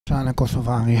Asllani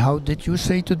Kosovare, how did you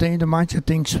say today in the match? I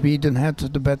think Sweden had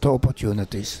the better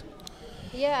opportunities.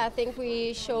 Yeah, I think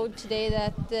we showed today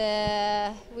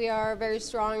that we are very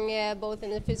strong both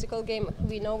in the physical game.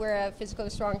 We know we're a physically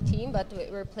strong team, but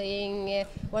we're playing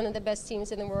one of the best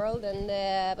teams in the world. And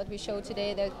but we showed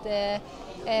today that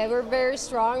we're very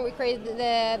strong. We created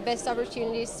the best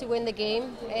opportunities to win the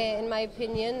game, in my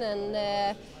opinion.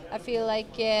 And I feel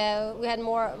like we had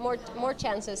more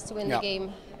chances to win the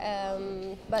game.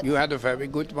 But you had a very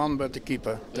good one, but the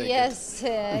keeper. Yes,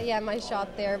 yeah, my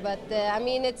shot there. But I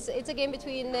mean, it's a game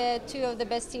between two of the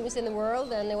best teams in the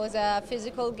world, and it was a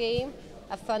physical game,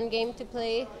 a fun game to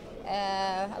play.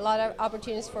 A lot of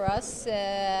opportunities for us,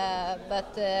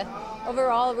 but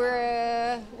overall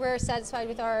we're satisfied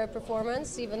with our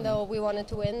performance, even though we wanted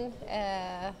to win.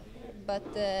 But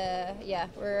yeah,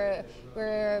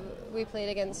 we played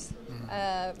against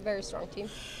a very strong team.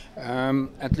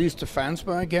 At least the fans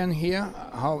were again here.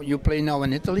 How you play now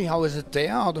in Italy? How is it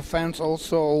there? Are the fans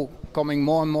also coming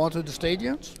more and more to the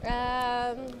stadiums?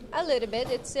 A little bit.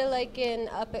 It's still like in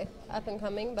up and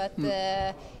coming, but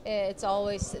it's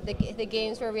always the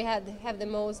games where we have the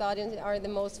most audience are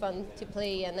the most fun to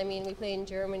play. And I mean, we play in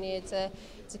Germany. It's a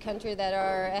country that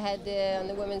are ahead on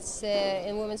the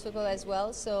women's football as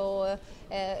well. So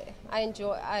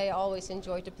I always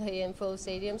enjoy to play in full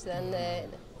stadiums than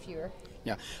fewer.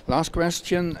 Yeah. Last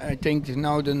question. I think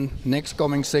now the next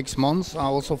coming 6 months are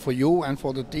also for you and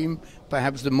for the team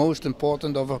perhaps the most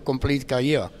important of a complete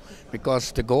career,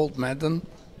 because the gold medal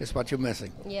is what you're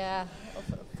missing. Yeah,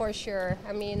 for sure.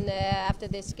 I mean, after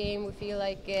this game, we feel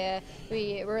like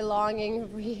we're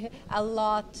longing a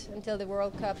lot until the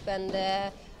World Cup,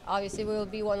 and obviously we will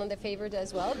be one of the favorites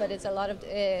as well. But it's a lot of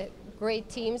great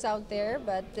teams out there.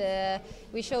 But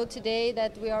we showed today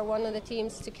that we are one of the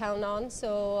teams to count on.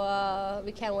 So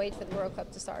we can't wait for the World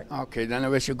Cup to start. Okay, then I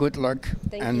wish you good luck,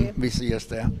 Thank and you. we see us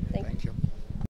there. Thank you.